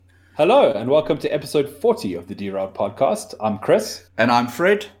Hello, and welcome to episode 40 of the Derailed Podcast. I'm Chris. And I'm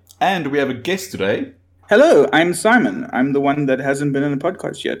Fred. And we have a guest today. Hello, I'm Simon. I'm the one that hasn't been in the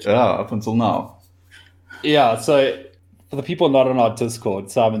podcast yet. Up until now. Yeah, so for the people not on our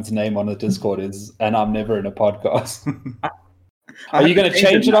Discord, Simon's name on the Discord is "And I'm never in a podcast." Are you going to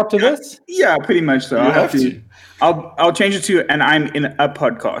change it after this? Yeah, pretty much so. You have to. I'll change it to "And I'm in a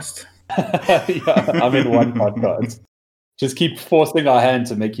podcast." Yeah, I'm in one podcast. Just keep forcing our hand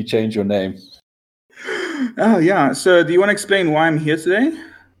to make you change your name. Oh, yeah. So do you want to explain why I'm here today?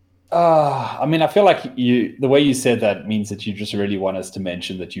 I feel like the way you said that means that you just really want us to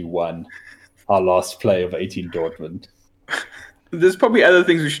mention that you won our last play of 18 Dortmund. There's probably other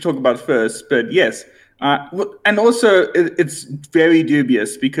things we should talk about first, but yes. And also, it's very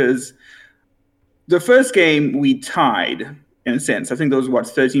dubious because the first game we tied, in a sense. I think there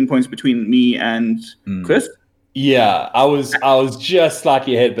was, 13 points between me and Chris? Yeah, I was just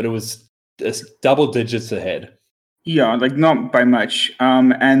slightly ahead, but it was double digits ahead. Yeah, like not by much.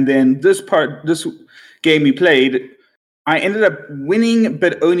 And then this game we played, I ended up winning,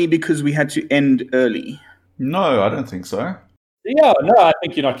 but only because we had to end early. No, I don't think so. Yeah, no, I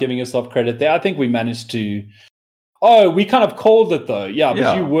think you're not giving yourself credit there. I think we managed to. Oh, we kind of called it though. Yeah,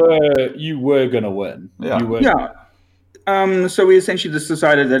 but you were gonna win. Yeah. You were. Yeah. So we essentially just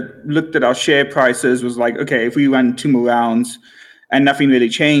decided that, looked at our share prices, was like, okay, if we run 2 more rounds and nothing really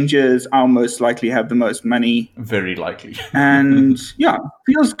changes, I'll most likely have the most money. Very likely. And yeah,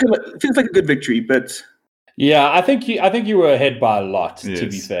 feels good. Feels like a good victory, but Yeah, I think you were ahead by a lot. Yes. To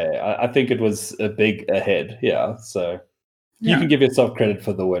be fair, I think it was a big ahead. Yeah, so you Yeah. can give yourself credit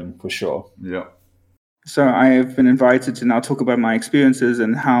for the win for sure. Yeah. so I have been invited to now talk about my experiences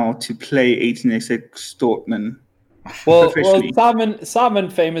and how to play 18xx Dortmund. Well, Officially.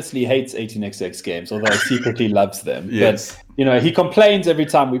 Simon famously hates 18xx games, although he secretly loves them. Yes. But he complains every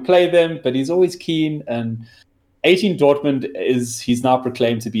time we play them, but he's always keen. And 18 Dortmund he's now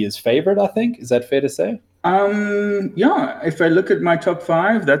proclaimed to be his favorite. I think, is that fair to say? Yeah, if I look at my top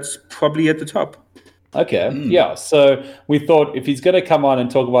 5, that's probably at the top. Okay, yeah. So we thought if he's going to come on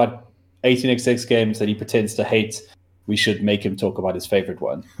and talk about 18xx games that he pretends to hate, we should make him talk about his favorite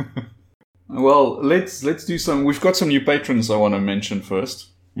one. Well, let's do some. We've got some new patrons I want to mention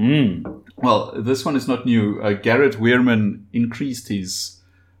first. Well, this one is not new. Garrett Weirman increased his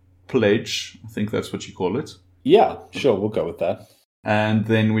pledge. I think that's what you call it. Yeah, sure, we'll go with that. And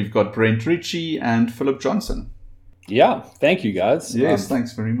then we've got Brent Ritchie and Philip Johnson. Yeah, thank you guys. Yes,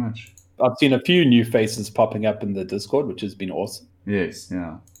 thanks very much. I've seen a few new faces popping up in the Discord, which has been awesome. Yes,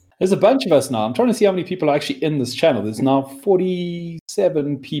 yeah. There's a bunch of us now. I'm trying to see how many people are actually in this channel. There's now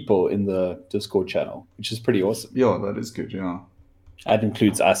 47 people in the Discord channel, which is pretty awesome. Yeah, that is good, yeah. That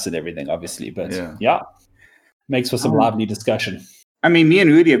includes us and everything, obviously. But Yeah. Makes for some lively discussion. I mean, me and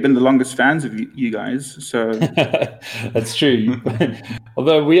Rudy have been the longest fans of you guys, so That's true.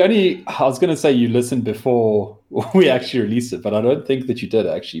 Although I was going to say you listened before we actually released it, but I don't think that you did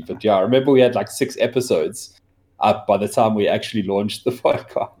actually. But yeah, I remember we had like 6 episodes up by the time we actually launched the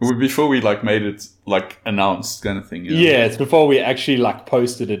podcast. Before we made it announced kind of thing. Yeah, it's before we actually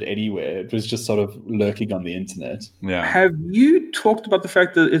posted it anywhere. It was just sort of lurking on the internet. Yeah. Have you talked about the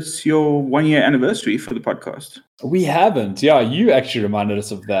fact that it's your 1-year anniversary for the podcast? We haven't. Yeah, you actually reminded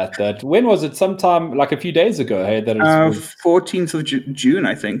us of that. That when was it? Sometime a few days ago. Hey, that it was 14th of June,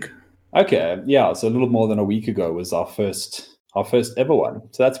 I think. Okay, yeah. So a little more than a week ago was our first ever one.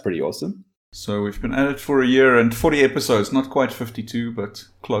 So that's pretty awesome. So we've been at it for a year and 40 episodes. Not quite 52, but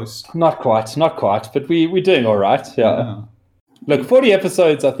close. Not quite. But we're doing all right. Yeah. Look, 40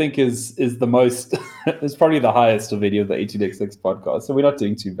 episodes, I think, is the most. Is probably the highest of any of the 18xx podcasts. So we're not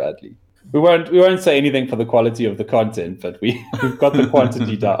doing too badly. We won't say anything for the quality of the content, but we've got the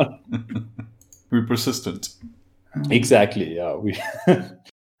quantity down. We're persistent. Exactly. Yeah.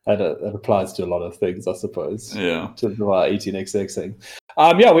 That applies to a lot of things, I suppose. Yeah. To the 18xx thing.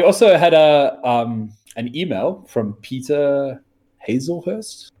 We also had an email from Peter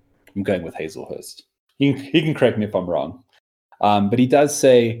Hazelhurst. I'm going with Hazelhurst. He can correct me if I'm wrong. But he does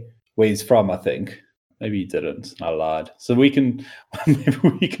say where he's from, I think. Maybe he didn't. I lied. So maybe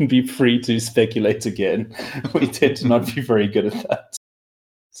we can be free to speculate again. We tend to not be very good at that.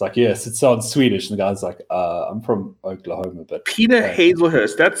 It's like, yes, it sounds Swedish. And the guy's like, I'm from Oklahoma. But Peter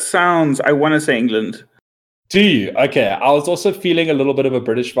Hazelhurst. That sounds, I want to say England. Do you? Okay. I was also feeling a little bit of a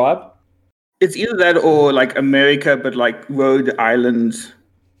British vibe. It's either that or America, but Rhode Island,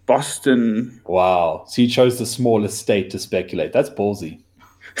 Boston. Wow. So you chose the smallest state to speculate. That's ballsy.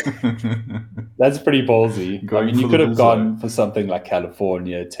 That's pretty ballsy. You could have gone for something like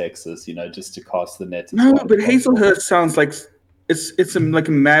California, Texas, just to cast the net. No, but Hazelhurst sounds like it's like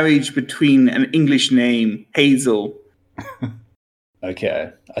a marriage between an English name, Hazel.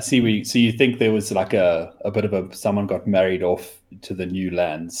 Okay, I see. So you think there was like a bit of someone got married off to the new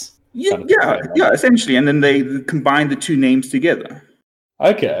lands? Yeah, essentially, and then they combined the two names together.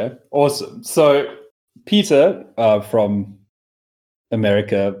 Okay, awesome. So Peter from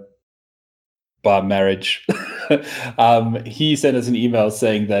America by marriage, he sent us an email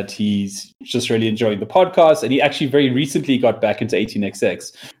saying that he's just really enjoying the podcast, and he actually very recently got back into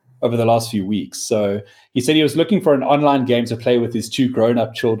 18xx over the last few weeks. So he said he was looking for an online game to play with his two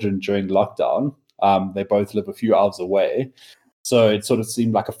grown-up children during lockdown. They both live a few hours away. So it sort of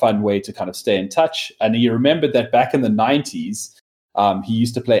seemed like a fun way to kind of stay in touch. And he remembered that back in the 90s, he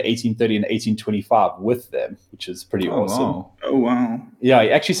used to play 1830 and 1825 with them, which is pretty awesome. Wow. Oh, wow. Yeah,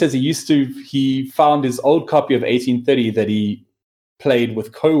 he actually says he found his old copy of 1830 that he played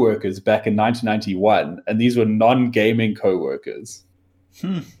with coworkers back in 1991. And these were non-gaming coworkers.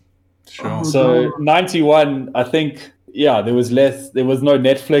 Sure. So 91, I think, yeah, there was no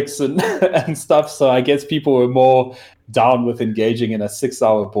Netflix and stuff. So I guess people were more down with engaging in a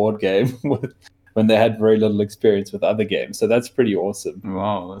 6-hour board game when they had very little experience with other games. So that's pretty awesome.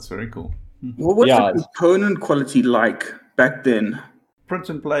 Wow, that's very cool. What was the component quality like back then? Print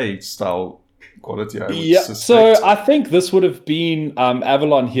and play style quality, I would suspect. So I think this would have been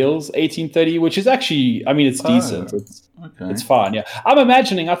Avalon Hills 1830, which is actually, I mean, it's decent. It's fine, yeah.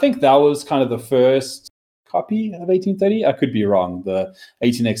 I think that was kind of the first copy of 1830. I could be wrong. The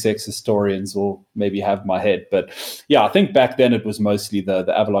 18xx historians will maybe have my head. But yeah, I think back then it was mostly the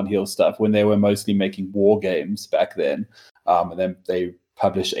Avalon Hill stuff when they were mostly making war games back then. And then they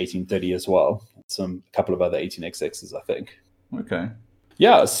published 1830 as well. A couple of other 18xx's, I think. Okay.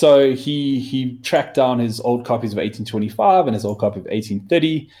 Yeah, so he tracked down his old copies of 1825 and his old copy of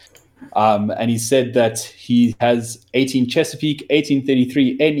 1830. And he said that he has 18 Chesapeake,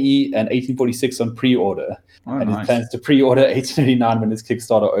 1833 NE, and 1846 on pre-order. And he plans to pre-order 1889 when his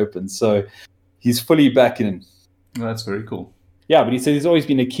Kickstarter opens. So he's fully back in. That's very cool. Yeah, but he says he's always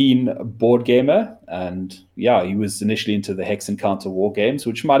been a keen board gamer. And yeah, he was initially into the Hex Encounter war games,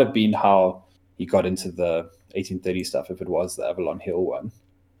 which might have been how he got into the 1830 stuff, if it was the Avalon Hill one.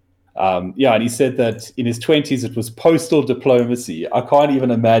 Yeah, and he said that in his 20s it was postal diplomacy. I can't even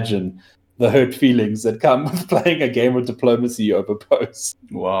imagine the hurt feelings that come with playing a game of diplomacy over post.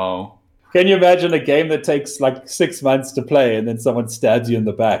 Wow. Can you imagine a game that takes like 6 months to play and then someone stabs you in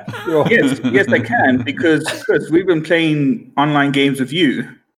the back? Yes, I can, because Chris, we've been playing online games with you.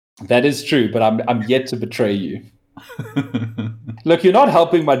 That is true, but I'm yet to betray you. Look, you're not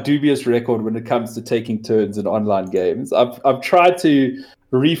helping my dubious record when it comes to taking turns in online games. I've tried to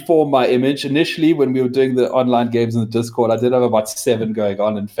reform my image. Initially, when we were doing the online games in the Discord, I did have about 7 going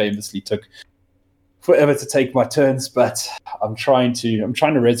on and famously took forever to take my turns, but I'm trying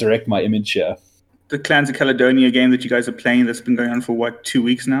to resurrect my image here. The Clans of Caledonia game that you guys are playing that's been going on for 2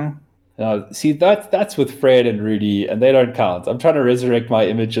 weeks now? See, that's with Fred and Rudy, and they don't count. I'm trying to resurrect my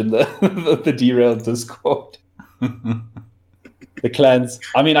image in the Derailed Discord. The Clans.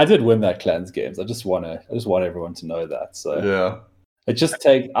 I mean, I did win that Clans games. I just want everyone to know that. So yeah.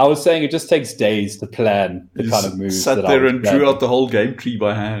 I was saying it just takes days to plan the kind of moves. Sat there and drew out the whole game tree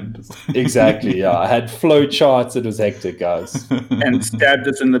by hand. Exactly, yeah. I had flow charts. It was hectic, guys. And stabbed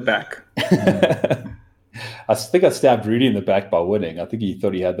us in the back. I think I stabbed Rudy in the back by winning. I think he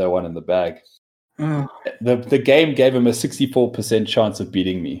thought he had that one in the bag. Oh. The game gave him a 64% chance of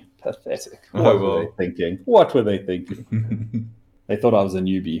beating me. Pathetic. What were they thinking? They thought I was a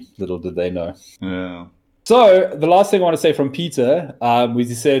newbie. Little did they know. Yeah. So the last thing I want to say from Peter was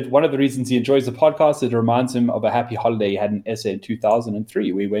he said one of the reasons he enjoys the podcast, it reminds him of a happy holiday he had in SA in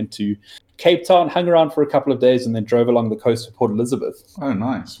 2003. We went to Cape Town, hung around for a couple of days, and then drove along the coast of Port Elizabeth. Oh,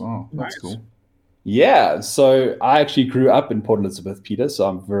 nice. Wow, that's cool. Yeah, so I actually grew up in Port Elizabeth, Peter, so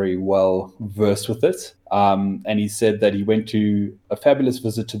I'm very well versed with it. And he said that he went to a fabulous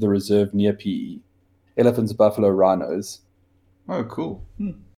visit to the reserve near PE. Elephants, buffalo, rhinos. Oh, cool.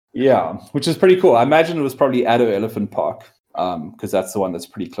 Yeah, which is pretty cool. I imagine it was probably Addo Elephant Park, because that's the one that's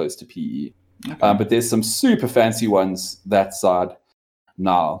pretty close to PE. Okay. But there's some super fancy ones that side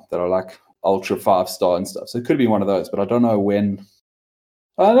now that are like ultra 5-star and stuff. So it could be one of those, but I don't know when.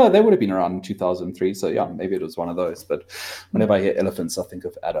 Oh, no, they would have been around in 2003. So yeah, maybe it was one of those. But whenever I hear elephants, I think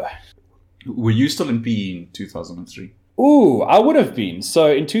of Addo. Were you still in PE in 2003? Ooh, I would have been.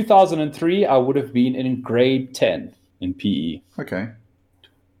 So in 2003, I would have been in grade 10 in PE. Okay.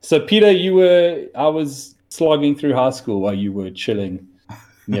 So Peter, I was slogging through high school while you were chilling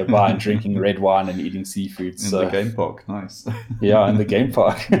nearby and drinking red wine and eating seafood. In the game park, nice. Yeah, in the game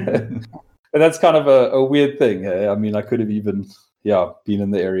park. But that's kind of a weird thing. Hey? I mean, I could have even, been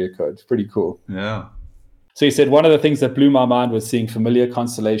in the area code. It's pretty cool. Yeah. So he said, one of the things that blew my mind was seeing familiar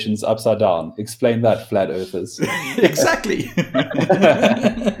constellations upside down. Explain that, flat earthers. Exactly.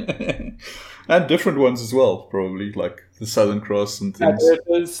 And different ones as well, probably, like the Southern Cross and things. Flat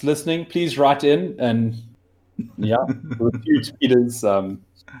earthers listening, please write in and, refute Peter's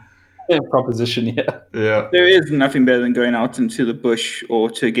proposition here. Yeah. There is nothing better than going out into the bush or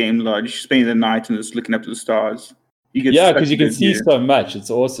to a game lodge, spending the night and just looking up at the stars. Because you can see so much. It's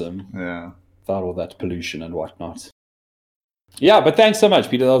awesome. Yeah. Without all that pollution and whatnot. Yeah, but thanks so much,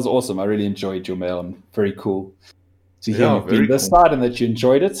 Peter. That was awesome. I really enjoyed your mail. And very cool to hear you've been this side and that you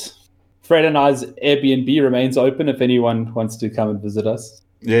enjoyed it. Fred and I's Airbnb remains open if anyone wants to come and visit us.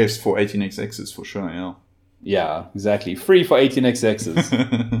 Yes, for 18xx's for sure, yeah. Yeah, exactly. Free for 18xx's.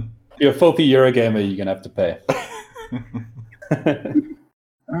 If you're a filthy Eurogamer, you're going to have to pay.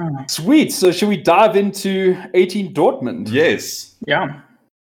 Sweet. So should we dive into 18 Dortmund? Yes. Yeah.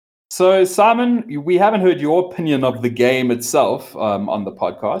 So, Simon, we haven't heard your opinion of the game itself on the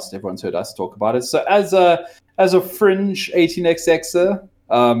podcast. Everyone's heard us talk about it. So, as a fringe 18xxer,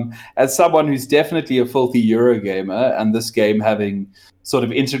 as someone who's definitely a filthy Eurogamer, and this game having sort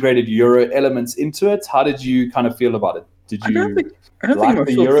of integrated Euro elements into it, how did you kind of feel about it? Did you like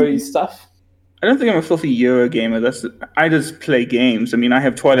the Euro stuff? I don't think I'm a filthy Eurogamer. I just play games. I mean, I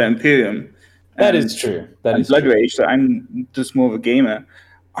have Twilight Imperium. That is true. That is Blood true. Rage, so I'm just more of a gamer.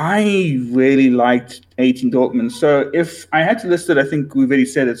 I really liked 18 Dortmund. So if I had to list it, I think we've already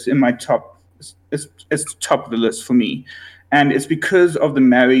said it's in my top. It's top of the list for me. And it's because of the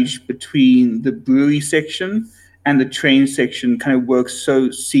marriage between the brewery section and the train section kind of works so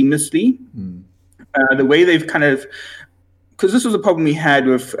seamlessly. The way they've kind of... Because this was a problem we had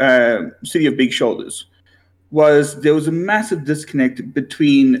with City of Big Shoulders, was there was a massive disconnect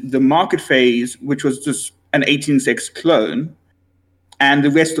between the market phase, which was just an 18xx clone, and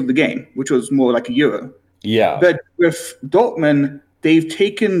the rest of the game, which was more like a Euro. Yeah. But with Dortmund, they've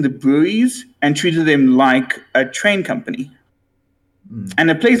taken the breweries and treated them like a train company.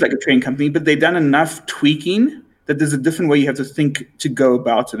 And it plays like a train company, but they've done enough tweaking that there's a different way you have to think to go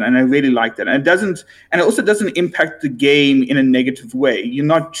about it. And I really like that. And it also doesn't impact the game in a negative way. You're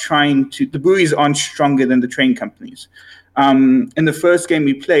not the breweries aren't stronger than the train companies. In the first game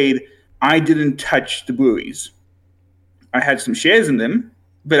we played, I didn't touch the breweries. I had some shares in them,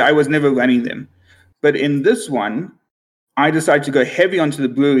 but I was never running them. But in this one, I decided to go heavy onto the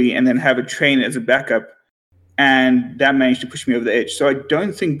brewery and then have a train as a backup. And that managed to push me over the edge. So I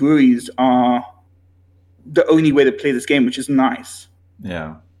don't think breweries are the only way to play this game, which is nice.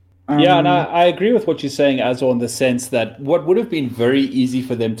 Yeah. And I agree with what you're saying, Azor, in the sense that what would have been very easy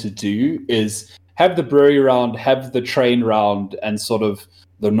for them to do is have the brewery round, have the train round, and sort of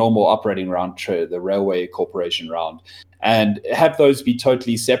the normal operating round, the railway corporation round, and have those be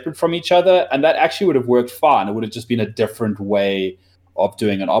totally separate from each other. And that actually would have worked fine. It would have just been a different way of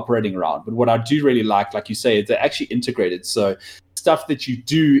doing an operating round. But what I do really like you say, is they're actually integrated. So stuff that you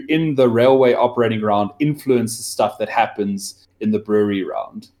do in the railway operating round influences stuff that happens in the brewery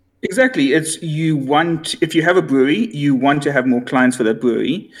round. Exactly. If you have a brewery, you want to have more clients for that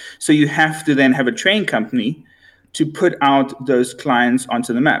brewery. So you have to then have a train company to put out those clients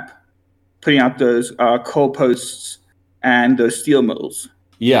onto the map, putting out those coal posts and those steel mills.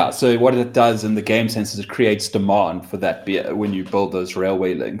 Yeah, so what it does in the game sense is it creates demand for that beer when you build those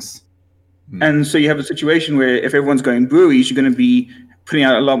railway links. And so you have a situation where if everyone's going breweries, you're going to be putting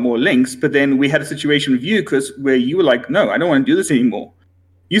out a lot more links. But then we had a situation with you, Chris, where you were like, no, I don't want to do this anymore.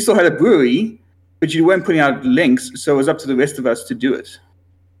 You still had a brewery, but you weren't putting out links. So it was up to the rest of us to do it.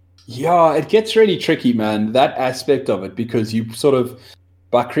 Yeah, it gets really tricky, man, that aspect of it, because you sort of,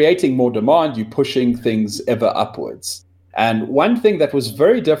 by creating more demand, you're pushing things ever upwards. And one thing that was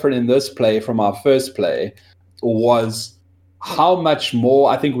very different in this play from our first play was how much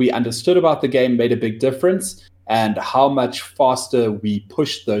more I think we understood about the game made a big difference, and how much faster we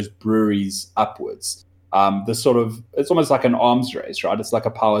pushed those breweries upwards. It's almost like an arms race, right? It's like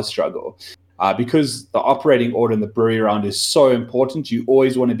a power struggle. Because the operating order in the brewery round is so important, you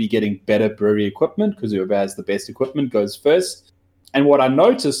always want to be getting better brewery equipment, because whoever has the best equipment goes first. And what I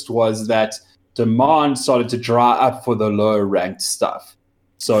noticed was that demand started to dry up for the lower ranked stuff.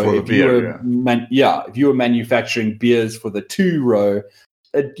 So if you were manufacturing beers for the 2 row,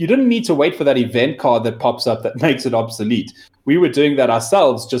 you didn't need to wait for that event card that pops up that makes it obsolete. We were doing that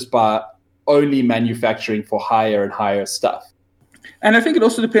ourselves just by only manufacturing for higher and higher stuff. And I think it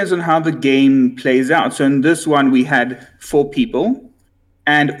also depends on how the game plays out. So in this one, we had 4 people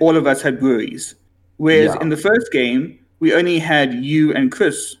and all of us had breweries. Whereas in the first game, we only had you and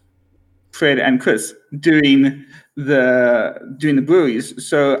Chris Fred and Chris doing the breweries.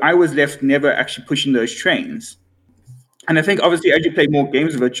 So I was left never actually pushing those trains. And I think obviously as you play more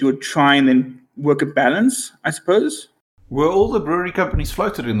games of it, you would try and then work a balance, I suppose. Were all the brewery companies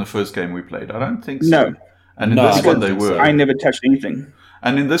floated in the first game we played? I don't think so. No. And in this one they were. So. I never touched anything.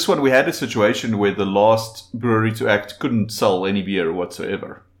 And in this one we had a situation where the last brewery to act couldn't sell any beer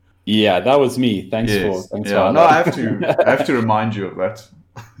whatsoever. Yeah, that was me. Thanks for no, I have to remind you of that.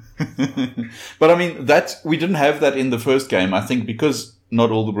 But I mean, we didn't have that in the first game, I think, because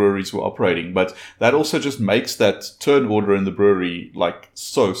not all the breweries were operating. But that also just makes that turn order in the brewery like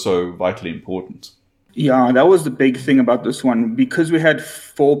so vitally important. Yeah, that was the big thing about this one. Because we had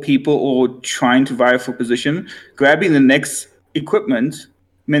 4 people all trying to vie for position, grabbing the next equipment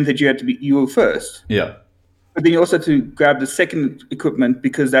meant that you were first. Yeah. But then you also had to grab the second equipment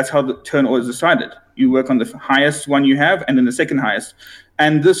because that's how the turn order is decided. You work on the highest one you have and then the second highest.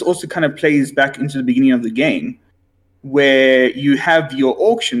 And this also kind of plays back into the beginning of the game where you have your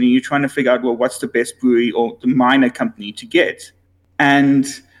auction and you're trying to figure out, well, what's the best brewery or the minor company to get. And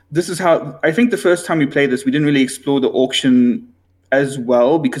this is how, I think the first time we played this, we didn't really explore the auction as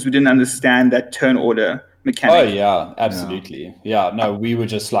well because we didn't understand that turn order mechanic. Oh, yeah, absolutely. Yeah, no, we were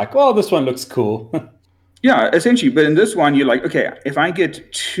just like, oh, this one looks cool. Yeah, essentially. But in this one, you're like, okay, if I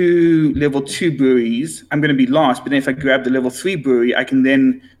get 2 level 2 breweries, I'm going to be last. But then if I grab the level 3 brewery, I can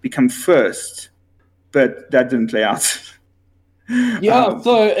then become first. But that didn't play out. Yeah,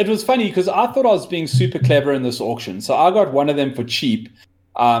 so it was funny because I thought I was being super clever in this auction. So I got one of them for cheap,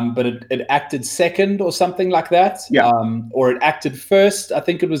 but it acted second or something like that. Yeah. Or it acted first. I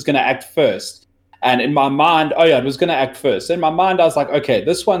think it was going to act first. And in my mind, it was going to act first. In my mind, I was like, okay,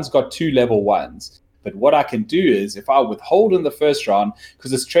 this one's got 2 level 1s. But what I can do is if I withhold in the first round,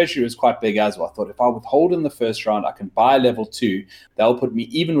 because this treasury is quite big as well, I thought if I withhold in the first round, I can buy level 2. That'll put me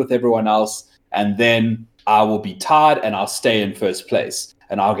even with everyone else. And then I will be tied and I'll stay in first place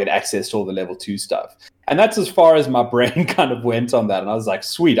and I'll get access to all the level 2 stuff. And that's as far as my brain kind of went on that. And I was like,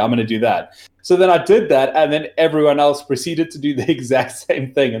 sweet, I'm going to do that. So then I did that. And then everyone else proceeded to do the exact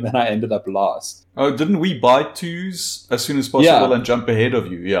same thing. And then I ended up last. Oh, didn't we buy 2s as soon as possible and jump ahead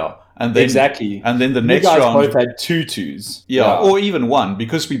of you? Yeah. And then, exactly. And then the next round, round, both had 2 2s. Yeah, or even 1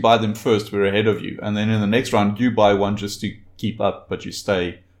 because we buy them first. We're ahead of you, and then in the next round, you buy 1 just to keep up, but you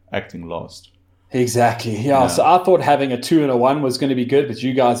stay acting last. Exactly. Yeah. So I thought having a 2 and a 1 was going to be good, but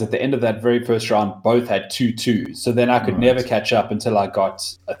you guys at the end of that very first round both had 2 2s. So then I could never catch up until I got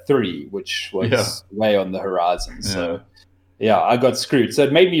a 3, which was way on the horizon. So I got screwed. So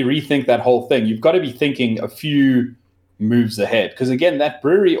it made me rethink that whole thing. You've got to be thinking a few moves ahead because again that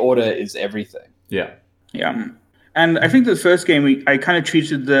brewery order is everything. Yeah And I think the first game I kind of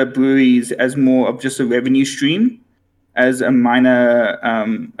treated the breweries as more of just a revenue stream as a minor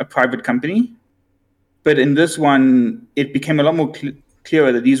a private company, but in this one it became a lot more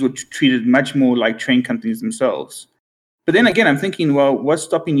clearer that these were treated much more like train companies themselves. But then again I'm thinking, well, what's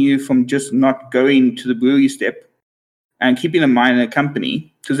stopping you from just not going to the brewery step and keeping a minor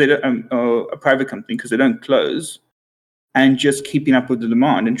company because they don't or a private company because they don't close and just keeping up with the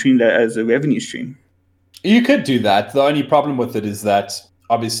demand and treating that as a revenue stream? You could do that. The only problem with it is that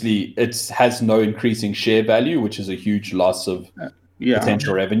obviously it has no increasing share value, which is a huge loss of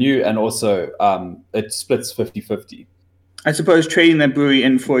potential revenue. And also it splits 50-50. I suppose trading that brewery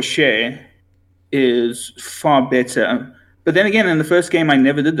in for a share is far better. But then again, in the first game, I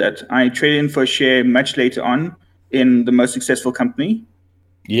never did that. I traded in for a share much later on in the most successful company.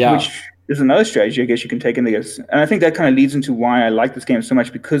 Yeah. Which is another strategy I guess you can take in this. And I think that kind of leads into why I like this game so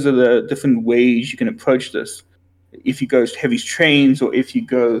much because of the different ways you can approach this. If you go heavy trains or if you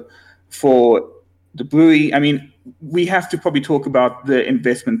go for the brewery, I mean, we have to probably talk about the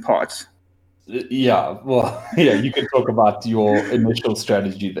investment part. Yeah, well, you can talk about your initial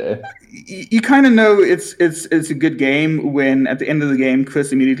strategy there. You kind of know it's a good game when at the end of the game,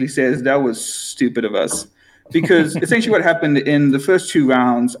 Chris immediately says, that was stupid of us. Because essentially what happened in the first 2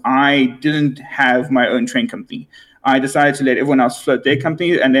 rounds, I didn't have my own train company. I decided to let everyone else float their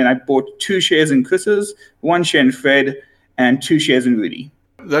company, and then I bought 2 shares in Chris's, 1 share in Fred, and 2 shares in Rudy.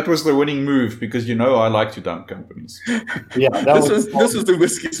 That was the winning move because I like to dump companies. This was the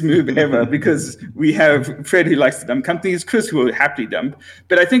riskiest move ever because we have Fred who likes to dump companies, Chris who will happily dump.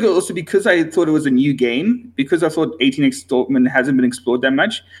 But I think also because I thought it was a new game, because I thought 18x Dortmund hasn't been explored that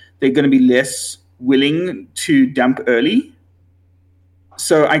much, they're going to be less willing to dump early.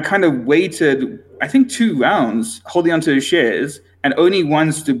 So I kind of waited, I think 2 rounds holding onto the shares, and only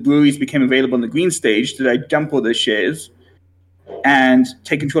once the breweries became available in the green stage did I dump all those shares and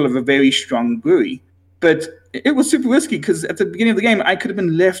take control of a very strong brewery. But it was super risky because at the beginning of the game, I could have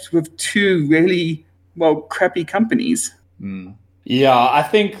been left with two really, crappy companies. Yeah, I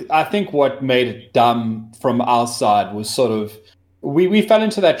think what made it dumb from our side was sort of we fell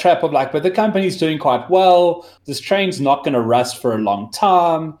into that trap of like, but the company's doing quite well. This train's not going to rust for a long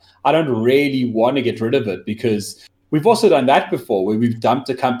time. I don't really want to get rid of it because we've also done that before where we've dumped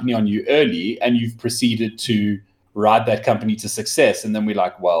a company on you early and you've proceeded to ride that company to success. And then we're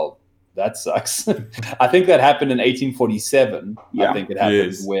like, well, that sucks. I think that happened in 1847. I think it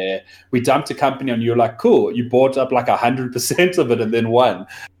happened where we dumped a company on you. Like, cool, you bought up like 100% of it and then won.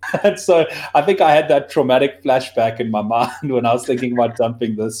 And so I think I had that traumatic flashback in my mind when I was thinking about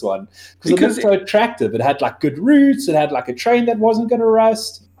dumping this one because it looked so attractive. It had like good roots. It had like a train that wasn't going to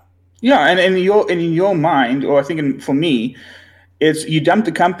rust. Yeah, and in your mind, or I think for me, it's you dumped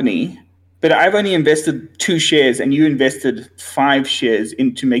the company. But I've only invested 2 shares and you invested 5 shares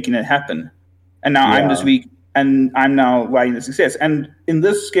into making it happen. And now I'm this week and I'm now riding the success. And in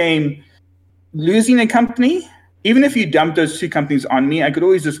this game, losing a company, even if you dump those 2 companies on me, I could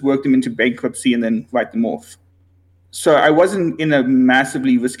always just work them into bankruptcy and then write them off. So I wasn't in a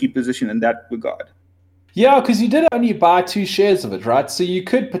massively risky position in that regard. Yeah, because you did only buy 2 shares of it, right? So you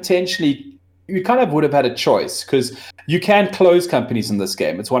could potentially... You kind of would have had a choice because you can close companies in this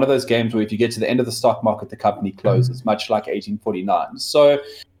game. It's one of those games where if you get to the end of the stock market, the company closes, much like 1849. So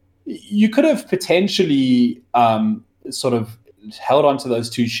you could have potentially sort of held on to those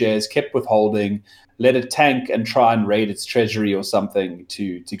 2 shares, kept withholding, let it tank and try and raid its treasury or something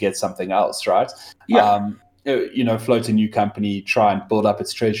to get something else, right? Yeah. Float a new company, try and build up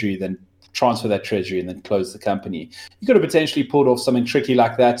its treasury, then transfer that treasury and then close the company. You could have potentially pulled off something tricky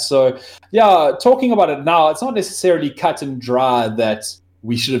like that. So yeah, talking about it now, it's not necessarily cut and dry that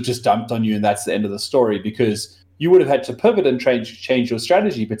we should have just dumped on you and that's the end of the story because you would have had to pivot and change your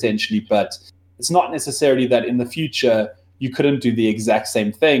strategy potentially, but it's not necessarily that in the future you couldn't do the exact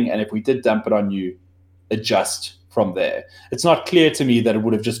same thing. And if we did dump it on you, adjust from there. It's not clear to me that it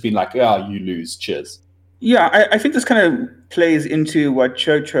would have just been like, you lose, cheers. Yeah, I think this kind of plays into what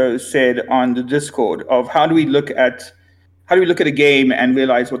Chocho said on the Discord of how do we look at a game and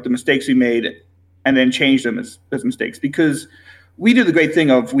realize what the mistakes we made and then change them as mistakes. Because we do the great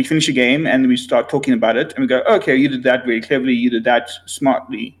thing of we finish a game and we start talking about it and we go, okay, you did that very cleverly, you did that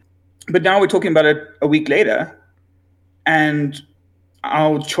smartly. But now we're talking about it a week later and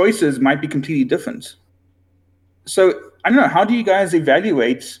our choices might be completely different. So I don't know, how do you guys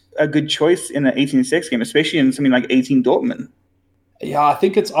evaluate a good choice in an 1806 game, especially in something like 18 Dortmund? Yeah, I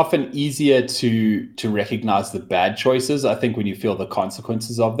think it's often easier to recognize the bad choices. I think when you feel the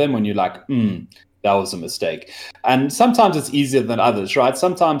consequences of them, when you're like, that was a mistake. And sometimes it's easier than others, right?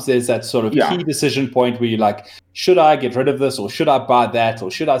 Sometimes there's that sort of key decision point where you're like, should I get rid of this or should I buy that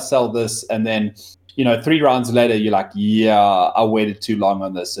or should I sell this? And then, 3 rounds later, you're like, I waited too long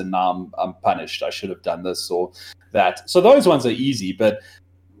on this and now I'm punished. I should have done this or that. So those ones are easy, but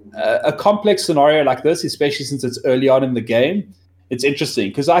a complex scenario like this, especially since it's early on in the game, it's interesting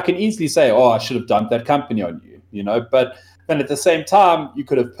because I can easily say, I should have dumped that company on you, but then at the same time, you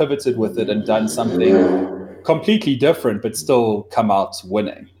could have pivoted with it and done something completely different, but still come out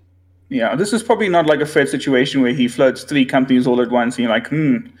winning. Yeah, this is probably not like a Fred situation where he floats 3 companies all at once and you're like,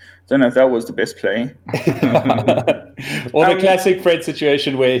 don't know if that was the best play. Or the classic Fred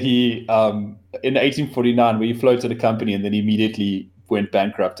situation where he, in 1849, where he floated a company and then immediately went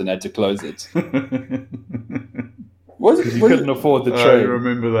bankrupt and had to close it. He couldn't afford the trade. I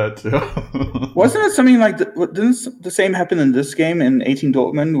remember that. Wasn't it something like didn't the same happen in this game in 18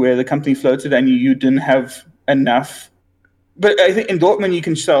 Dortmund where the company floated and you didn't have enough? But I think in Dortmund you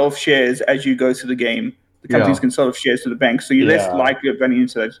can sell off shares as you go through the game. The companies can sell off shares to the bank, so you're less likely of running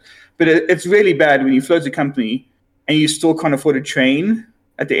into that. But it's really bad when you float a company and you still can't afford a train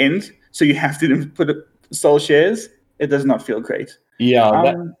at the end, so you have to sell shares. It does not feel great.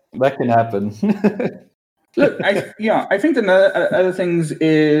 Yeah, that can happen. Look, I think the other things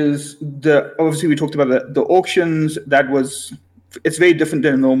is obviously we talked about the auctions. It's very different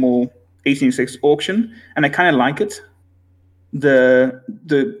than a normal 1806 auction, and I kind of like it.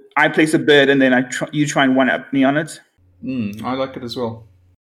 I place a bid and then you try and one-up me on it. I like it as well.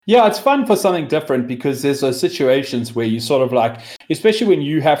 Yeah, it's fun for something different because there's those situations where you sort of like, especially when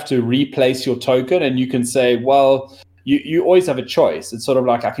you have to replace your token and you can say, well, you always have a choice. It's sort of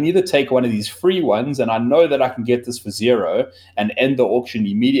like I can either take one of these free ones and I know that I can get this for 0 and end the auction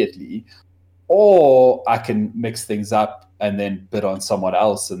immediately, or I can mix things up and then bid on someone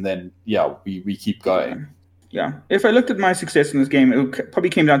else and then, we keep going. Yeah. If I looked at my success in this game, it probably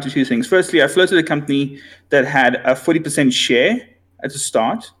came down to 2 things. Firstly, I floated a company that had a 40% share at the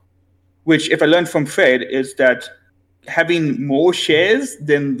start. which if I learned from Fred is that having more shares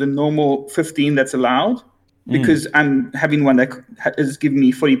than the normal 15 that's allowed, because I'm having one that is giving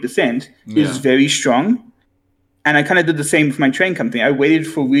me 40%, is very strong. And I kind of did the same with my train company. I waited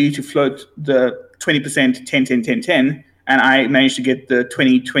for Rui to float the 20%, 10, 10, 10, 10, and I managed to get the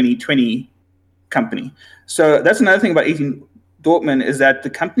 20, 20, 20 company. So that's another thing about 18 Dortmund is that the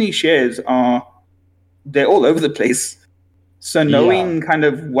company shares they're all over the place. So knowing kind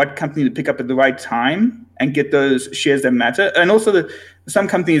of what company to pick up at the right time and get those shares that matter. And also some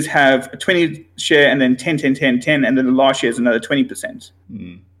companies have a 20 share and then 10, 10, 10, 10, and then the last share is another 20%.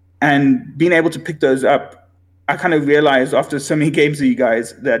 And being able to pick those up, I kind of realized after so many games with you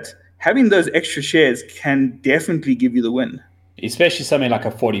guys that having those extra shares can definitely give you the win. Especially something like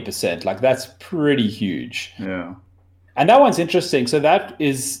a 40%. Like that's pretty huge. Yeah. And that one's interesting. So that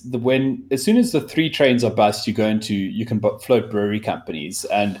is as soon as the 3 trains are bust, you can float brewery companies.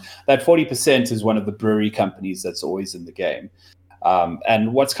 And that 40% is one of the brewery companies that's always in the game.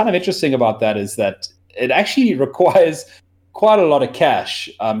 And what's kind of interesting about that is that it actually requires quite a lot of cash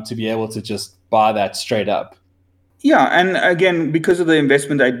to be able to just buy that straight up. Yeah, and again, because of the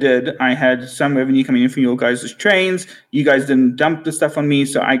investment I did, I had some revenue coming in from your guys' trains. You guys didn't dump the stuff on me,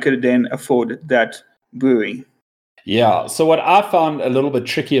 so I could then afford that brewery. Yeah. So what I found a little bit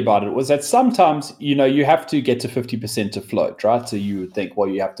tricky about it was that sometimes, you have to get to 50% to float, right? So you would think, well,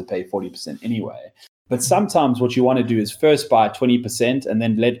 you have to pay 40% anyway. But sometimes what you want to do is first buy 20% and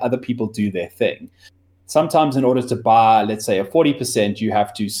then let other people do their thing. Sometimes in order to buy, let's say, a 40%, you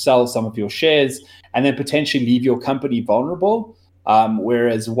have to sell some of your shares and then potentially leave your company vulnerable.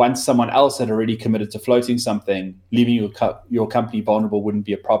 Whereas once someone else had already committed to floating something, leaving your company vulnerable wouldn't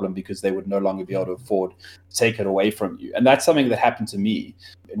be a problem because they would no longer be able to afford to take it away from you. And that's something that happened to me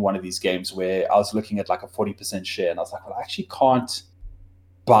in one of these games where I was looking at like a 40% share and I was like, well, I actually can't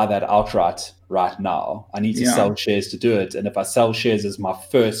buy that outright right now. I need to sell shares to do it. And if I sell shares as my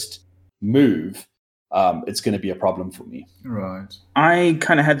first move, it's going to be a problem for me. Right. I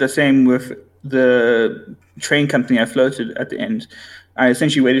kind of had the same with the train company I floated at the end. I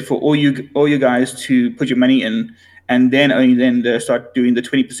essentially waited for all you guys to put your money in, and then only then start doing the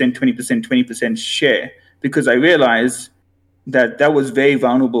 20%, 20%, 20% share, because I realized that was very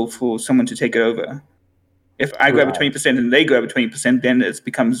vulnerable for someone to take it over. If I grab a 20% and they grab a 20%, then it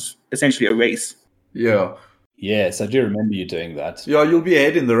becomes essentially a race. Yeah. Yes, I do remember you doing that. Yeah, you'll be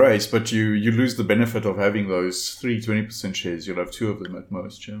ahead in the race, but you lose the benefit of having those 20% shares. You'll have 2 of them at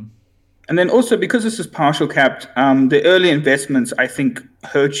most, yeah. And then also, because this is partial capped, the early investments, I think,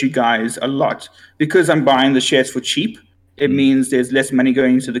 hurt you guys a lot. Because I'm buying the shares for cheap, it means there's less money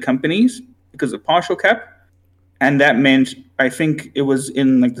going into the companies because of partial cap. And that meant, I think it was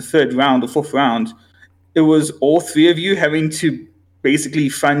in like the 3rd round or 4th round, it was all 3 of you having to basically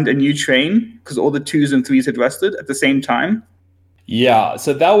fund a new train because all the 2s and 3s had rusted at the same time. Yeah,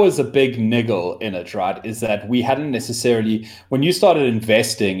 so that was a big niggle in it, right? Is that we hadn't necessarily, when you started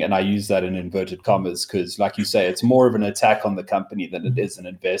investing, and I use that in inverted commas because, like you say, it's more of an attack on the company than it is an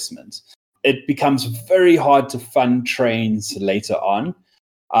investment. It becomes very hard to fund trains later on.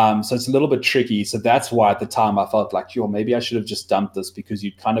 So it's a little bit tricky. So that's why at the time I felt like, maybe I should have just dumped this because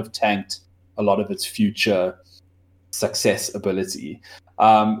you kind of tanked a lot of its future success ability.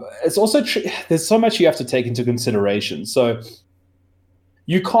 It's also there's so much you have to take into consideration. So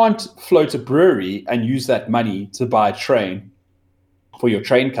you can't float a brewery and use that money to buy a train for your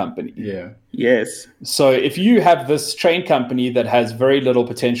train company. Yeah. Yes. So if you have this train company that has very little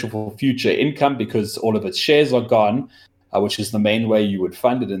potential for future income because all of its shares are gone, which is the main way you would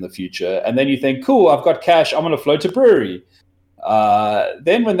fund it in the future, and then you think, cool, I've got cash, I'm going to float a brewery.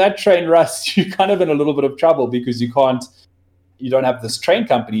 Then when that train rusts, you're kind of in a little bit of trouble because you don't have this train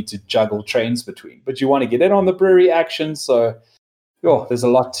company to juggle trains between, but you want to get in on the brewery action. So there's a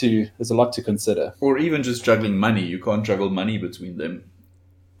lot to consider. Or even just juggling money. You can't juggle money between them.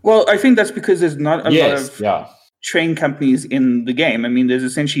 Well, I think that's because there's not a lot of train companies in the game. I mean, there's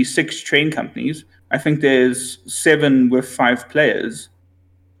essentially 6 train companies. I think there's 7 with 5 players.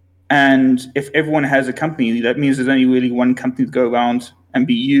 And if everyone has a company, that means there's only really one company to go around and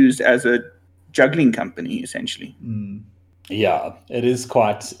be used as a juggling company, essentially. Yeah, it's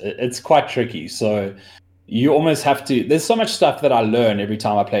quite tricky. So you almost have to, there's so much stuff that I learn every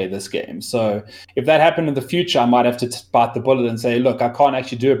time I play this game. So if that happened in the future, I might have to bite the bullet and say, look, I can't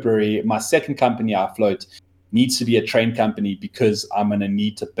actually do a brewery. My second company I float needs to be a train company because I'm going to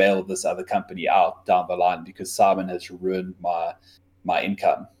need to bail this other company out down the line because Simon has ruined my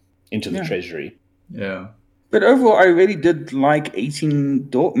income into the treasury. Yeah. But overall, I really did like 18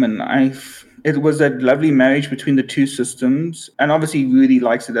 Dortmund. it was that lovely marriage between the two systems, and obviously really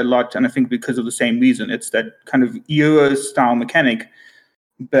likes it a lot. And I think because of the same reason, it's that kind of Euro style mechanic,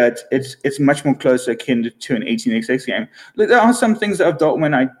 but it's much more closer akin to an 18xx game. Look, there are some things of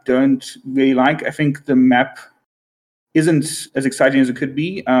Dortmund I don't really like. I think the map isn't as exciting as it could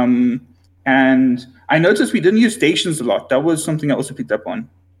be. And I noticed we didn't use stations a lot. That was something I also picked up on.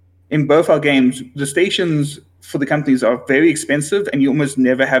 In both our games, the stations for the companies are very expensive, and you almost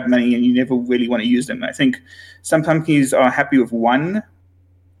never have money, and you never really want to use them. I think some companies are happy with one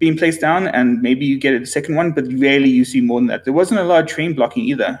being placed down, and maybe you get a second one, but rarely you see more than that. There wasn't a lot of train blocking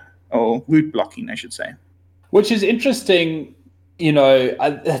either, or route blocking, I should say. Which is interesting,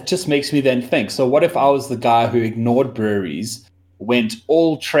 that just makes me then think, so what if I was the guy who ignored breweries, went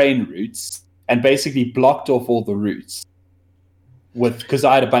all train routes, and basically blocked off all the routes? Because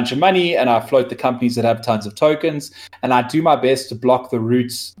I had a bunch of money and I float the companies that have tons of tokens, and I do my best to block the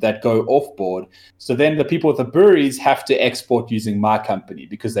routes that go off board. So then the people with the breweries have to export using my company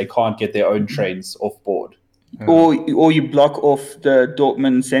because they can't get their own trains off board. Or you block off the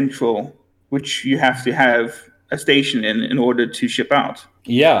Dortmund Central, which you have to have a station in order to ship out.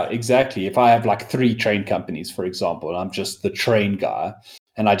 Yeah, exactly. If I have like 3 train companies, for example, and I'm just the train guy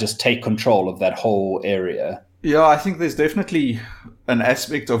and I just take control of that whole area. Yeah, I think there's definitely an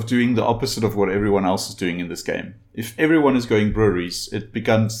aspect of doing the opposite of what everyone else is doing in this game. If everyone is going breweries, it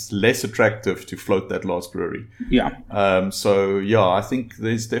becomes less attractive to float that last brewery. Yeah. So, yeah, I think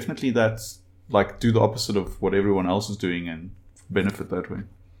there's definitely that, like, do the opposite of what everyone else is doing and benefit that way.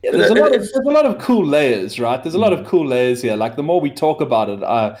 Yeah, there's a lot of cool layers, right? There's a lot of cool layers here. Like, the more we talk about it,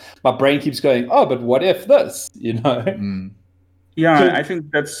 my brain keeps going, oh, but what if this, Yeah, so, I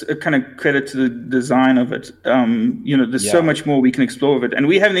think that's a kind of credit to the design of it. There's so much more we can explore with it. And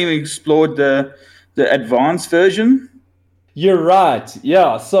we haven't even explored the advanced version. You're right.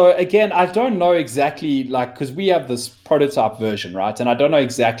 Yeah. So again, I don't know exactly, because we have this prototype version, right? And I don't know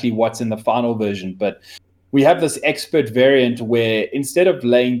exactly what's in the final version, but we have this expert variant where instead of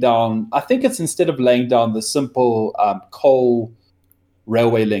laying down the simple coal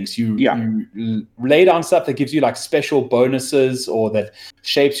railway links, you lay down stuff that gives you like special bonuses or that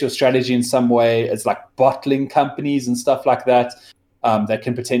shapes your strategy in some way. It's like bottling companies and stuff like that that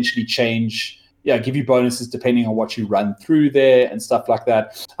can potentially give you bonuses depending on what you run through there and stuff like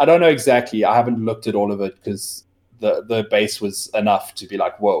that. I don't know exactly. I haven't looked at all of it because the base was enough to be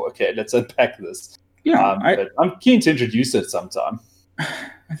like, whoa, okay, let's unpack this. But I'm keen to introduce it sometime.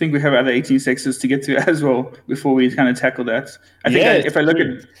 I think we have other 18x's to get to as well before we kind of tackle that. I think if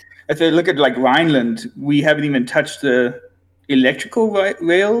I look at like Rhineland, we haven't even touched the electrical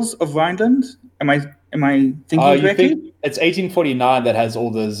rails of Rhineland. Am I thinking correctly? Think it's 1849 that has all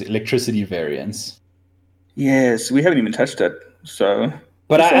those electricity variants. Yes, we haven't even touched it. So,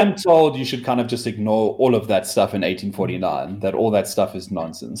 but I am told you should kind of just ignore all of that stuff in 1849. That all that stuff is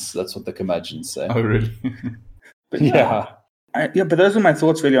nonsense. That's what the curmudgeons say. Oh, really? But but those are my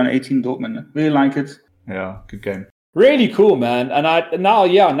thoughts really on 18 Dortmund. Really like it. Yeah, good game. Really cool, man. And now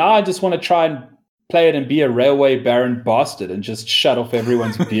I just want to try and play it and be a railway baron bastard and just shut off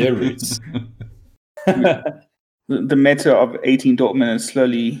everyone's beer routes. The meta of 18 Dortmund is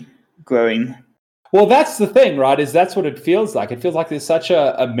slowly growing. Well, that's the thing, right? That's what it feels like. It feels like there's such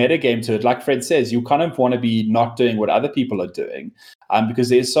a meta game to it. Like Fred says, you kind of want to be not doing what other people are doing because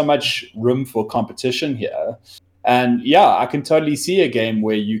there's so much room for competition here. And I can totally see a game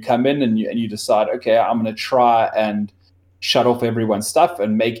where you come in and you decide, okay, I'm going to try and shut off everyone's stuff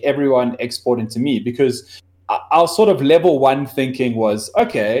and make everyone export into me. Because our sort of level 1 thinking was,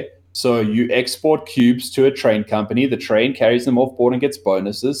 okay, so you export cubes to a train company. The train carries them off board and gets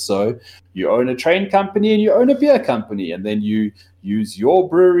bonuses. So you own a train company and you own a beer company. And then you use your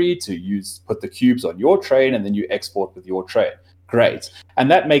brewery to put the cubes on your train and then you export with your train. Great.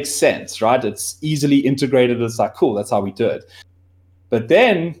 And that makes sense, right? It's easily integrated. It's like, cool, that's how we do it. But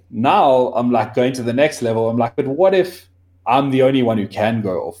then now I'm like going to the next level. I'm like, but what if I'm the only one who can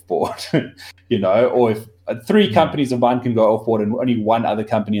go off board? Or if 3 companies of mine can go off board and only 1 other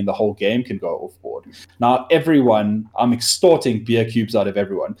company in the whole game can go off board. Now I'm extorting beer cubes out of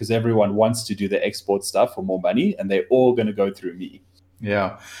everyone because everyone wants to do the export stuff for more money and they're all going to go through me.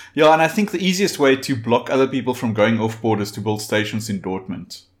 Yeah, and I think the easiest way to block other people from going off-board is to build stations in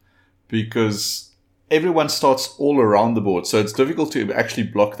Dortmund, because everyone starts all around the board, so it's difficult to actually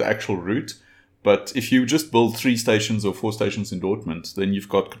block the actual route. But if you just build 3 stations or 4 stations in Dortmund, then you've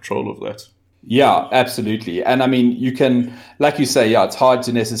got control of that. Yeah, absolutely. And I mean, you can, like you say, it's hard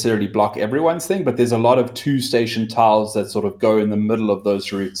to necessarily block everyone's thing, but there's a lot of 2-station tiles that sort of go in the middle of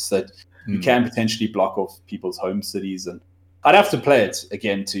those routes that you can potentially block off people's home cities and I'd have to play it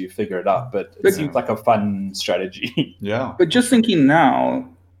again to figure it out, but it seems like a fun strategy. Yeah. But just thinking now,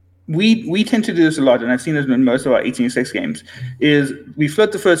 we tend to do this a lot, and I've seen this in most of our 1806 games, is we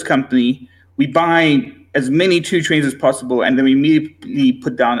float the first company, we buy as many 2 trains as possible, and then we immediately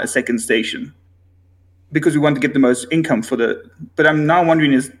put down a second station because we want to get the most income for the... But I'm now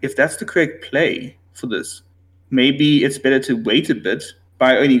wondering if that's the correct play for this. Maybe it's better to wait a bit,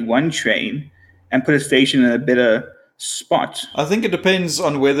 buy only 1 train, and put a station in a better spot. I think it depends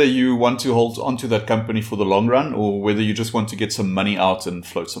on whether you want to hold onto that company for the long run or whether you just want to get some money out and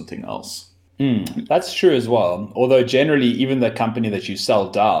float something else. That's true as well. Although generally, even the company that you sell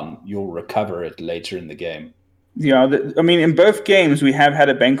down, you'll recover it later in the game. Yeah, I mean, in both games, we have had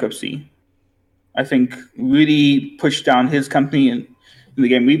a bankruptcy. I think Rudy pushed down his company in the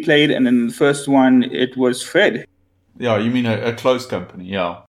game we played, and then the first one, it was Fred. Yeah, you mean a closed company,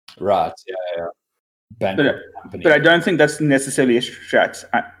 yeah. Right, yeah. Bankrupt company. But I don't think that's necessarily a strat.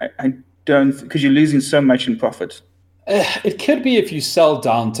 I don't, because you're losing so much in profit. It could be if you sell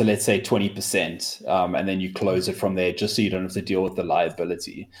down to, let's say, 20%, and then you close it from there just so you don't have to deal with the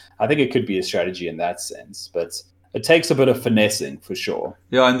liability. I think it could be a strategy in that sense, but it takes a bit of finessing for sure.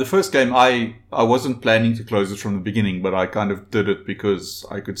 Yeah, in the first game, I wasn't planning to close it from the beginning, but I kind of did it because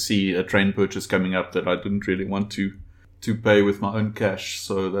I could see a train purchase coming up that I didn't really want to pay with my own cash,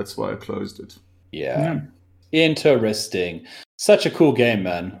 so that's why I closed it. Yeah. Interesting. Such a cool game,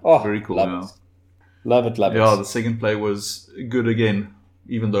 man. Oh, very cool. Love it. Love it. Yeah, the second play was good again,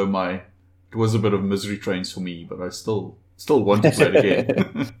 even though it was a bit of misery trains for me, but I still want to play it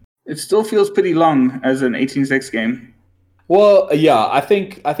again. It still feels pretty long as an 1806 game. Well, yeah, I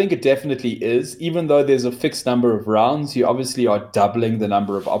think it definitely is. Even though there's a fixed number of rounds, you obviously are doubling the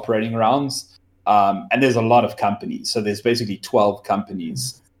number of operating rounds, and there's a lot of companies. So there's basically 12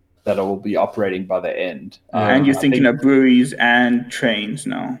 companies that will be operating by the end. And you're thinking of breweries and trains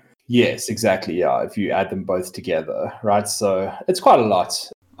now. Yes, exactly. Yeah, if you add them both together, right? So it's quite a lot.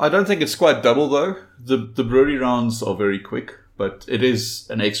 I don't think it's quite double though. The brewery rounds are very quick, but it is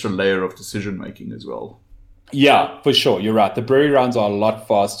an extra layer of decision making as well. Yeah, for sure. You're right. The brewery rounds are a lot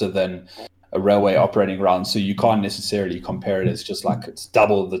faster than a railway operating round, so you can't necessarily compare it as just like it's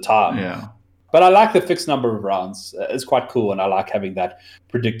double the time. Yeah. But I like the fixed number of rounds. It's quite cool, and I like having that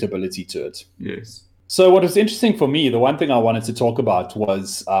predictability to it. Yes. So what was interesting for me, the one thing I wanted to talk about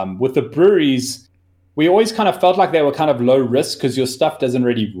was with the breweries, we always kind of felt like they were kind of low risk because your stuff doesn't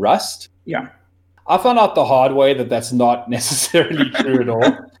really rust. Yeah. I found out the hard way that that's not necessarily true at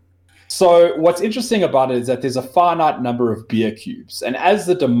all. So what's interesting about it is that there's a finite number of beer cubes. And as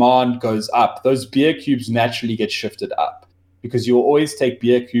the demand goes up, those beer cubes naturally get shifted up because you'll always take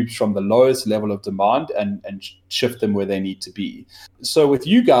beer cubes from the lowest level of demand and shift them where they need to be. So with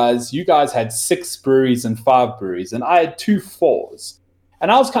you guys had 6 breweries and 5 breweries, and I had 2 4s.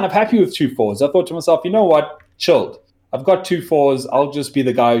 And I was kind of happy with 2 4s. I thought to myself, you know what? Chilled. I've got 2 4s. I'll just be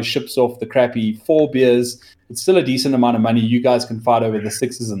the guy who ships off the crappy 4 beers. It's still a decent amount of money. You guys can fight over the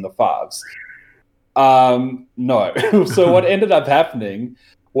 6s and the 5s. No. So what ended up happening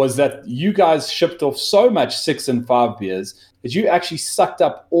was that you guys shipped off so much 6 and 5 beers that you actually sucked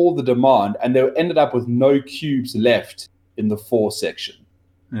up all the demand, and they ended up with no cubes left in the 4 section.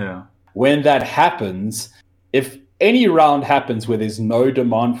 Yeah. When that happens, if any round happens where there's no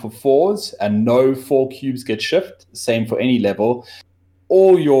demand for 4s and no 4 cubes get shipped, same for any level,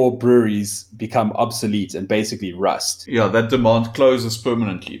 all your breweries become obsolete and basically rust. Yeah, that demand closes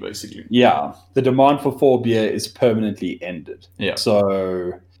permanently, basically. Yeah, the demand for 4 beer is permanently ended. Yeah.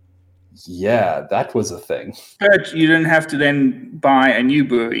 So, yeah, that was a thing. But you didn't have to then buy a new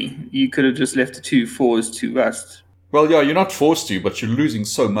brewery. You could have just left the 2 4s to rust. Well, yeah, you're not forced to, but you're losing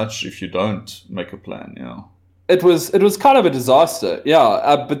so much if you don't make a plan, yeah. It was kind of a disaster,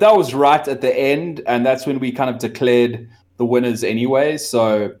 yeah. But that was right at the end, and that's when we kind of declared the winners anyway.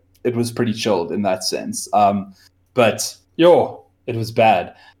 So it was pretty chilled in that sense. But it was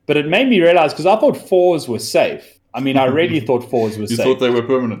bad. But it made me realize, because I thought 4s were safe. I mean, I really thought 4s were safe. You thought they were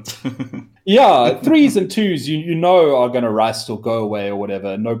permanent. Yeah, 3s and 2s, you know, are going to rust or go away or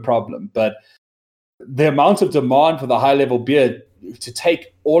whatever, no problem. But the amount of demand for the high-level beer to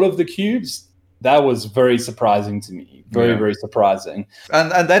take all of the cubes, that was very surprising to me. Very surprising.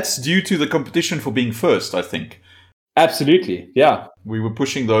 And that's due to the competition for being first, I think. Absolutely, yeah. We were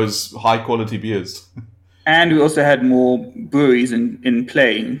pushing those high-quality beers. And we also had more breweries in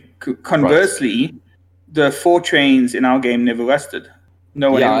play. Conversely, the 4 trains in our game never rusted.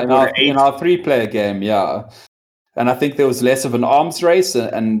 No one ever bought an 8. In our 3-player game, yeah. And I think there was less of an arms race,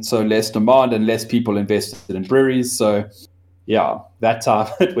 and so less demand and less people invested in breweries. So, yeah, that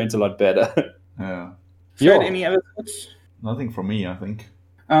time it went a lot better. Yeah. Fred, any other thoughts? Nothing from me, I think.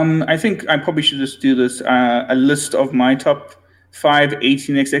 I think I probably should just do this a list of my top 5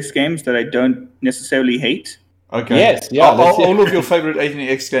 18xx games that I don't necessarily hate. Okay. Yes, yeah. All of your favorite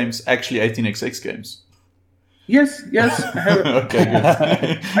 18x games actually 18xx games. Yes. Okay,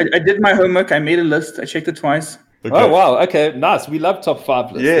 good. I did my homework. I made a list. I checked it twice. Okay. Oh wow, okay, nice. We love top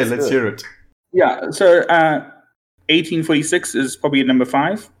 5 lists. Yeah, let's hear it. Yeah, so 1846 is probably at number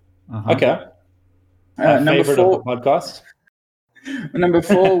 5. Uh-huh. Okay. Number favorite 4 of the podcast. Number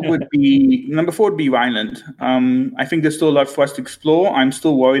 4 would be Rhineland. I think there's still a lot for us to explore. I'm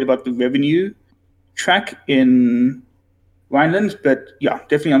still worried about the revenue track in Rhineland, but yeah,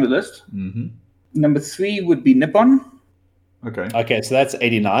 definitely on the list. Mm-hmm. Number 3 would be Nippon. Okay, so that's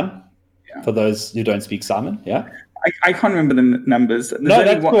 89. Yeah. For those who don't speak Simon, yeah. I can't remember the numbers. No,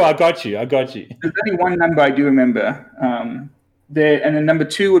 that's cool. I got you. There's only one number I do remember. And then number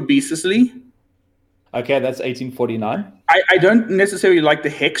 2 would be Sicily. Okay, that's 1849. I don't necessarily like the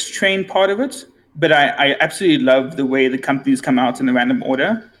hex train part of it, but I absolutely love the way the companies come out in a random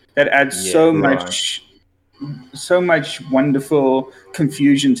order. That adds so much wonderful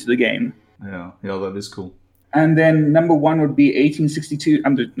confusion to the game. Yeah, that is cool. And then number 1 would be 1862.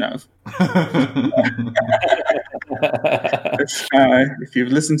 If you've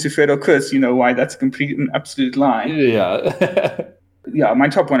listened to Fred or Chris, you know why that's a complete and absolute lie. Yeah. Yeah, my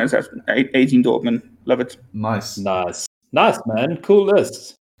top one is 18 Dortmund. Love it. Nice, man. Cool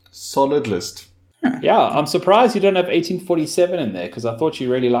list. Solid list. Yeah, I'm surprised you don't have 1847 in there because I thought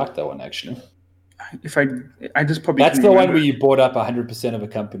you really liked that one actually. I just probably that's the one where you bought up 100% of a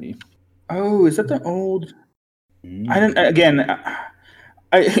company. Oh, is that the old? I don't. Again,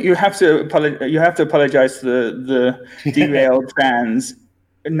 you have to apologize to the derailed fans.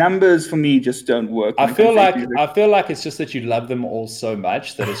 Numbers for me just don't work. I feel like it's just that you love them all so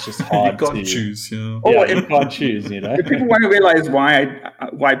much that it's just hard you can't choose. Yeah, you can't choose. You know, if people want to realize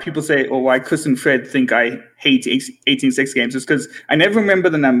why people say or why Chris and Fred think I hate 18.6 games, is because I never remember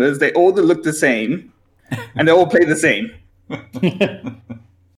the numbers. They all look the same, and they all play the same.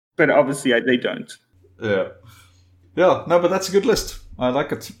 But obviously, they don't. Yeah. No, but that's a good list. I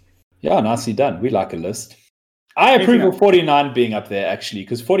like it. Yeah, nicely done. We like a list. I approve of 49 being up there, actually,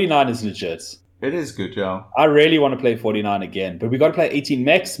 because 49 is legit. It is good, yeah. I really want to play 49 again, but we got to play 18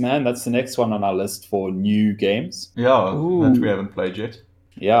 Mechs, man. That's the next one on our list for new games. Yeah, that we haven't played yet.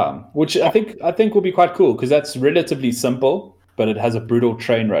 Yeah, which I think will be quite cool, because that's relatively simple, but it has a brutal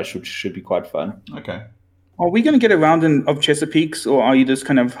train rush, which should be quite fun. Okay. Are we going to get a round of Chesapeake's, or are you just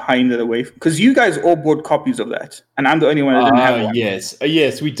kind of hiding it away? Because you guys all bought copies of that, and I'm the only one that didn't have one.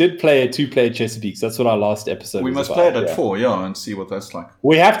 Yes, we did play a 2-player Chesapeake's. That's what our last episode was We must about. play it at 4, and see what that's like.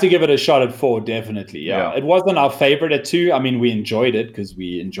 We have to give it a shot at 4, definitely. Yeah. It wasn't our favorite at 2. I mean, we enjoyed it because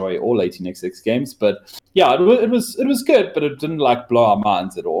we enjoy all 18xx games, but yeah, it was good, but it didn't blow our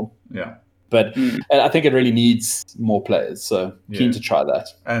minds at all. Yeah. But I think it really needs more players, so keen to try that.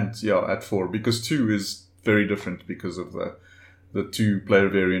 And at 4, because 2 is very different because of the 2-player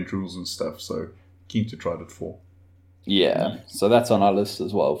variant rules and stuff. So keen to try it at 4. Yeah, so that's on our list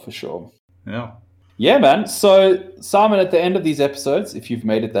as well for sure. Yeah. Yeah, man. So Simon, at the end of these episodes, if you've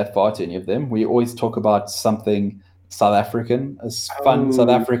made it that far to any of them, we always talk about something South African, a fun South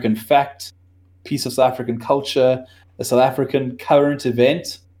African fact, piece of South African culture, a South African current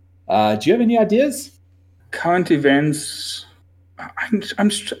event. Do you have any ideas? Current events.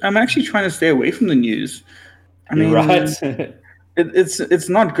 I'm actually trying to stay away from the news. I mean, right. it's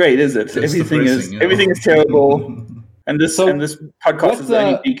not great, is it? Everything is terrible. And this podcast is the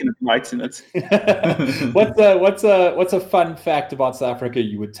only beacon of light in it. What's a fun fact about South Africa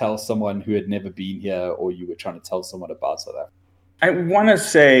you would tell someone who had never been here, or you were trying to tell someone about South Africa? I want to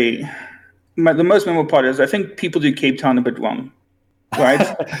say the most memorable part is I think people do Cape Town a bit wrong,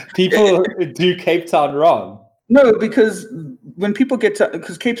 right? People do Cape Town wrong. No, because when people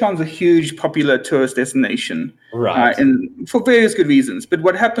because Cape Town's a huge popular tourist destination, right? And for various good reasons. But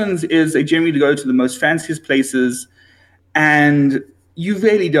what happens is they generally go to the most fanciest places, and you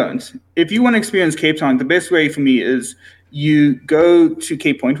really don't. If you want to experience Cape Town, the best way for me is you go to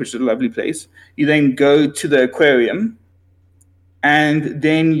Cape Point, which is a lovely place. You then go to the aquarium, and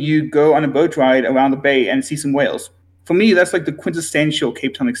then you go on a boat ride around the bay and see some whales. For me, that's like the quintessential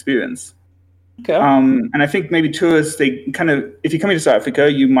Cape Town experience. Okay. And I think maybe tourists, they kind of, if you're coming to South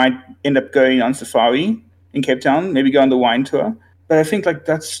Africa, you might end up going on safari in Cape Town, maybe go on the wine tour. But I think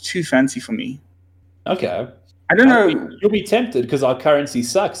that's too fancy for me. Okay. I don't know. You'll be tempted because our currency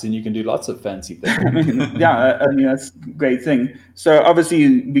sucks and you can do lots of fancy things. I mean, that's a great thing. So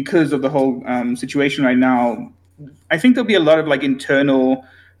obviously, because of the whole situation right now, I think there'll be a lot of internal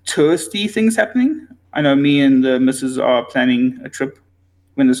touristy things happening. I know me and the missus are planning a trip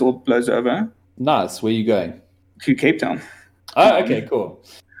when this all blows over. Nice. Where are you going? To Cape Town. Oh, okay, cool.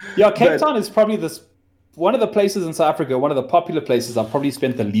 Yeah, Cape Town is probably one of the places in South Africa, one of the popular places I've probably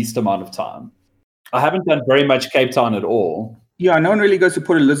spent the least amount of time. I haven't done very much Cape Town at all. Yeah, no one really goes to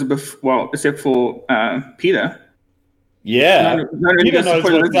Port Elizabeth, well, except for Peter. Yeah. No one really goes to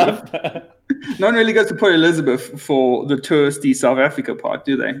Port Elizabeth. No one really goes to Port Elizabeth for the touristy South Africa part,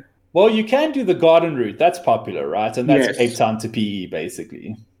 do they? Well, you can do the garden route. That's popular, right? And that's Yes. Cape Town to PE,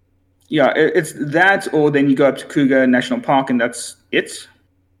 basically. Yeah, it's that, or then you go up to Kruger National Park, and that's it.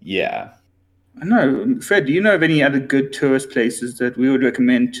 Yeah. I know. Fred, do you know of any other good tourist places that we would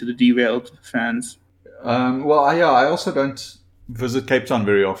recommend to the Derailed fans? I also don't visit Cape Town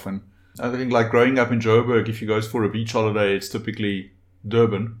very often. I think, like, growing up in Joburg, if you go for a beach holiday, it's typically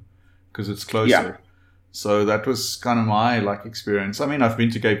Durban because it's closer. Yeah. So that was kind of my experience. I mean, I've been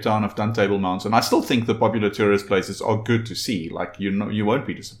to Cape Town, I've done Table Mountain. I still think the popular tourist places are good to see. Like, you won't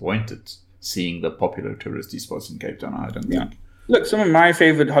be disappointed seeing the popular touristy spots in Cape Town, I don't think. Look, some of my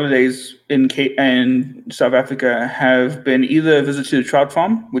favorite holidays in South Africa have been either a visit to the Trout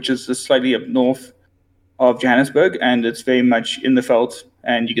Farm, which is just slightly up north of Johannesburg, and it's very much in the veld,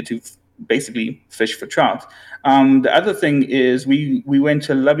 and you get to basically fish for trout. The other thing is we went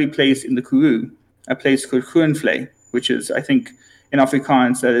to a lovely place in the Karoo, a place called Groenvlei, which is, I think, in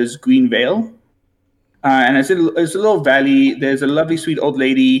Afrikaans, that is Green Vale. And it's a little valley. There's a lovely, sweet old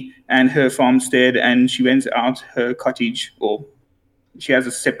lady and her farmstead, and she rents out her cottage, or she has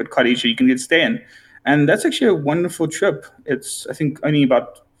a separate cottage that you can stay in. And that's actually a wonderful trip. It's, I think, only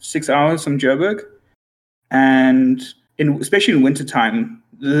about 6 hours from Joburg. And especially in wintertime,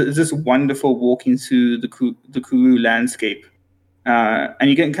 there's this wonderful walking through the Karoo landscape. And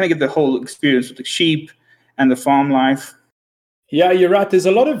you can kind of get the whole experience with the sheep and the farm life. Yeah, you're right. There's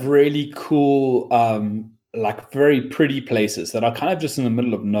a lot of really cool, very pretty places that are kind of just in the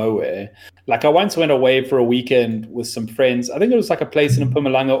middle of nowhere. Like, I once went away for a weekend with some friends. I think it was like a place in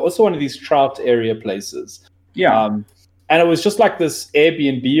Mpumalanga, also one of these trout area places. Yeah. And it was just like this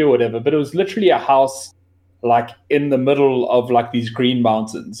Airbnb or whatever, but it was literally a house like in the middle of like these green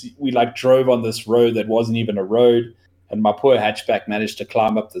mountains. We like drove on this road that wasn't even a road, and my poor hatchback managed to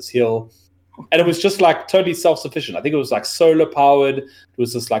climb up this hill. And it was just like totally self-sufficient. I think it was like solar powered. It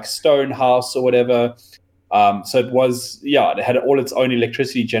was this like stone house or whatever. So it was, it had all its own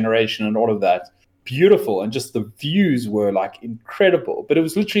electricity generation and all of that. Beautiful. And just the views were like incredible. But it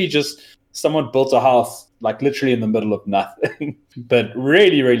was literally just someone built a house like literally in the middle of nothing, but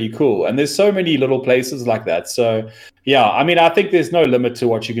really, really cool. And there's so many little places like that. So yeah, I mean, I think there's no limit to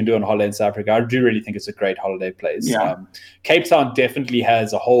what you can do on holiday in South Africa. I do really think it's a great holiday place. Yeah. Cape Town definitely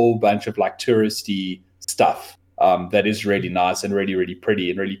has a whole bunch of like touristy stuff that is really nice and really, really pretty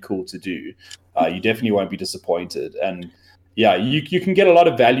and really cool to do. You definitely won't be disappointed. And yeah, you can get a lot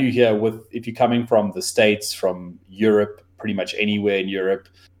of value here if you're coming from the States, from Europe, pretty much anywhere in Europe.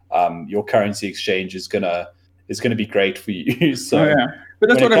 Your currency exchange is gonna be great for you. So but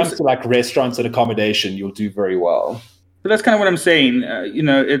that's when it comes to like restaurants and accommodation, you'll do very well. But that's kind of what I'm saying.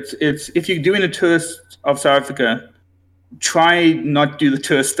 It's if you're doing a tourist of South Africa, try not do the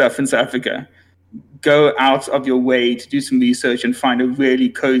tourist stuff in South Africa. Go out of your way to do some research and find a really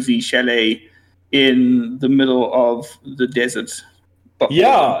cozy chalet in the middle of the desert.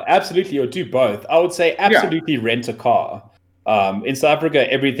 Yeah, absolutely. Or do both. I would say absolutely rent a car. In South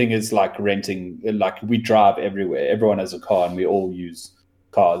Africa, everything is like renting. Like, we drive everywhere. Everyone has a car, and we all use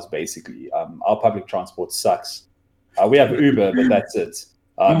cars basically. Our public transport sucks. We have Uber, but that's it.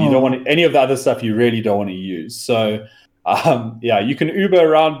 You don't want any of the other stuff. You really don't want to use. So you can Uber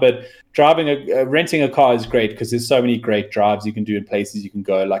around, but renting a car is great because there's so many great drives you can do in places you can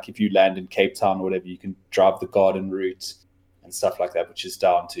go. Like, if you land in Cape Town or whatever, you can drive the garden route and stuff like that, which is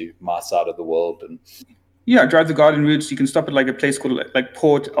down to my side of the world. And drive the garden routes. You can stop at like a place called like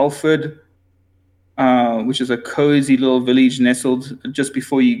Port Alfred, which is a cozy little village nestled just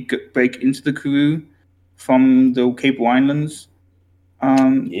before you break into the Karoo from the Cape Winelands.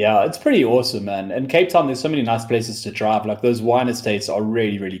 It's pretty awesome, man. And Cape Town, there's so many nice places to drive. Like, those wine estates are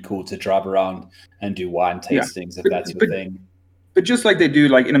really, really cool to drive around and do wine tastings if that's your thing. But just like they do,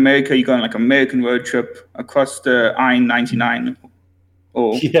 like in America, you go on like American road trip across the I-99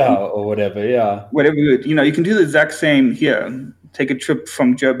 or whatever. Whatever route. You can do the exact same here. Take a trip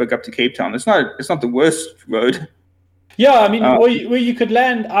from Joburg up to Cape Town. It's not the worst road. Yeah, I mean, where you could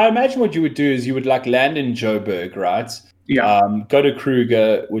land. I imagine what you would do is you would like land in Joburg, right? Yeah. Go to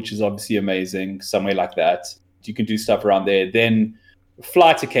Kruger, which is obviously amazing, somewhere like that. You can do stuff around there. Then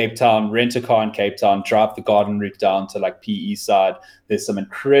fly to Cape Town, rent a car in Cape Town, drive the garden route down to like PE side. There's some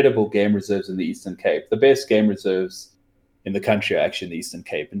incredible game reserves in the Eastern Cape. The best game reserves in the country are actually in the Eastern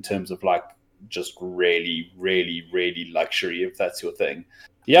Cape in terms of like just really, really, really luxury, if that's your thing.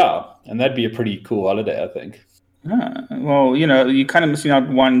 Yeah, and that'd be a pretty cool holiday, I think. Well, you're kind of missing out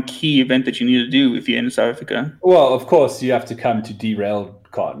one key event that you need to do if you're in South Africa. Well, of course, you have to come to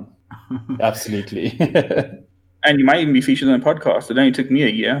DerailedCon. Absolutely. And you might even be featured on a podcast. It only took me a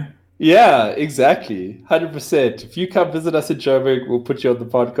year. Yeah, exactly. 100%. If you come visit us in Joburg, we'll put you on the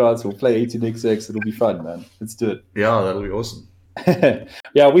podcast. We'll play 18xx. It'll be fun, man. Let's do it. Yeah, that'll be awesome.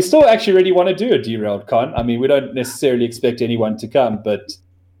 Yeah, we still actually really want to do a DerailedCon. I mean, we don't necessarily expect anyone to come, but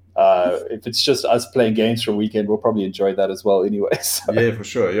if it's just us playing games for a weekend, we'll probably enjoy that as well anyway. So. Yeah, for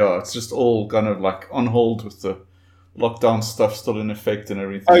sure. Yeah, it's just all kind of like on hold with the lockdown stuff still in effect and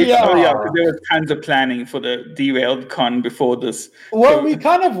everything. Oh yeah, because there was tons of planning for the DerailedCon before this. Well, we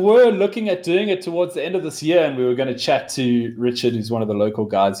kind of were looking at doing it towards the end of this year, and we were going to chat to Richard, who's one of the local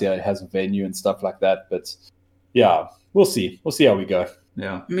guys here, has a venue and stuff like that. But yeah, we'll see. We'll see how we go.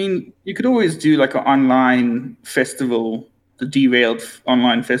 Yeah. I mean, you could always do like an online festival, the Derailed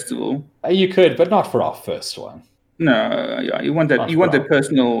online festival. You could, but not for our first one. No, yeah, you want that. You want the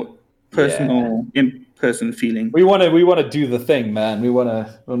personal in-person feeling. We want to do the thing, man. We want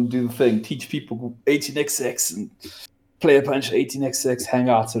to do the thing. Teach people 18xx and play a bunch of 18xx, hang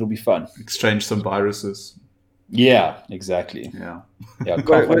out. It'll be fun. Exchange some viruses. Yeah, exactly. Yeah. Yeah,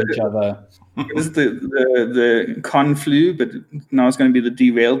 cough on each other. It was the con flu, but now it's going to be the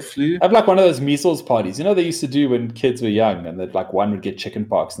derailed flu. I have like one of those measles parties. You know they used to do when kids were young, and they'd like one would get chicken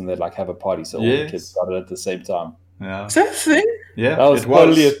pox, and they'd like have a party, so all the kids started at the same time. Yeah. Is that a thing? Yeah, that was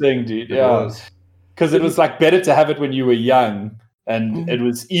totally a thing, dude. Yeah, because it was like better to have it when you were young, and it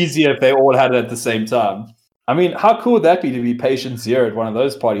was easier if they all had it at the same time. I mean, how cool would that be to be patient zero at one of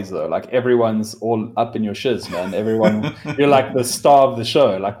those parties, though? Like, everyone's all up in your shiz, man. Everyone, you're like the star of the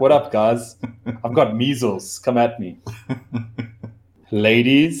show. Like, what up, guys? I've got measles. Come at me.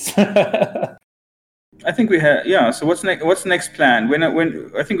 Ladies. I think we have, yeah. So what's next? What's the next plan? When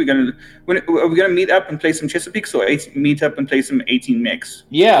I think are we gonna meet up and play some Chesapeakes, or meet up and play some 18 mechs?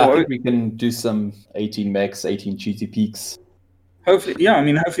 Yeah, I think we can do some 18 mechs, 18 Chesapeakes. Hopefully, yeah. I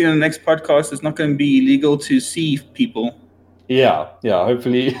mean, hopefully, in the next podcast, it's not going to be illegal to see people. Yeah.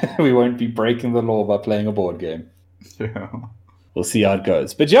 Hopefully, we won't be breaking the law by playing a board game. Yeah. We'll see how it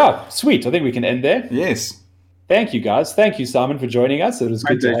goes. But yeah, sweet. I think we can end there. Yes. Thank you, guys. Thank you, Simon, for joining us. It was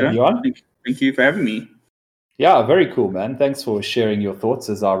good to have you on. Thank you for having me. Yeah, very cool, man. Thanks for sharing your thoughts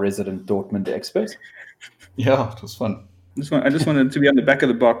as our resident Dortmund expert. Yeah, it was fun. I just wanted to be on the back of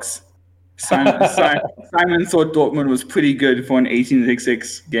the box. Simon thought Dortmund was pretty good for an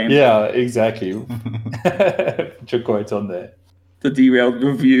 18xx game. Yeah, exactly. Put your quote on there. The derailed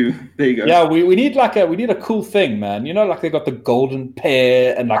review. There you go. Yeah, we need a cool thing, man. You know, like they got the golden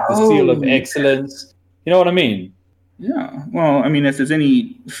pair and like the seal of excellence. You know what I mean? Yeah. Well, I mean, if there's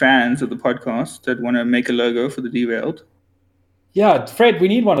any fans of the podcast that want to make a logo for the Derailed. Yeah, Fred, we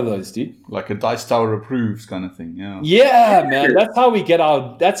need one of those, dude. Like a Dice Tower approved kind of thing, yeah. Yeah, man. That's how we get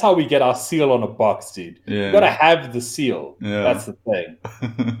our seal on a box, dude. Yeah. You gotta have the seal. Yeah. That's the thing.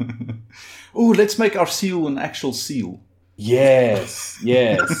 Oh, let's make our seal an actual seal. Yes.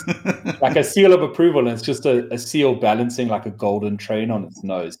 Like a seal of approval, and it's just a seal balancing like a golden train on its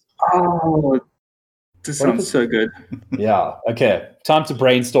nose. Oh, this sounds so good. Yeah. Okay. Time to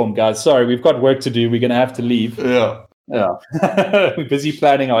brainstorm, guys. Sorry, we've got work to do. We're gonna have to leave. Yeah. We're busy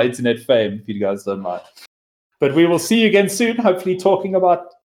planning our internet fame, if you guys don't mind. But we will see you again soon, hopefully talking about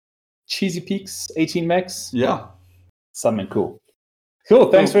Cheesy Peaks, 18 mechs. Yeah. Something cool.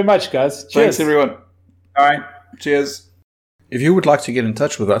 Cool. Thanks very much, guys. Cheers. Thanks, everyone. All right. Cheers. If you would like to get in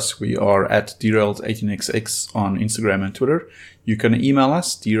touch with us, we are at Derailed18xx on Instagram and Twitter. You can email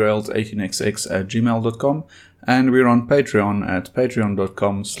us, derailed18xx@gmail.com, and we're on Patreon at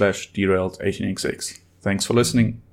patreon.com/derailed18xx. Thanks for listening.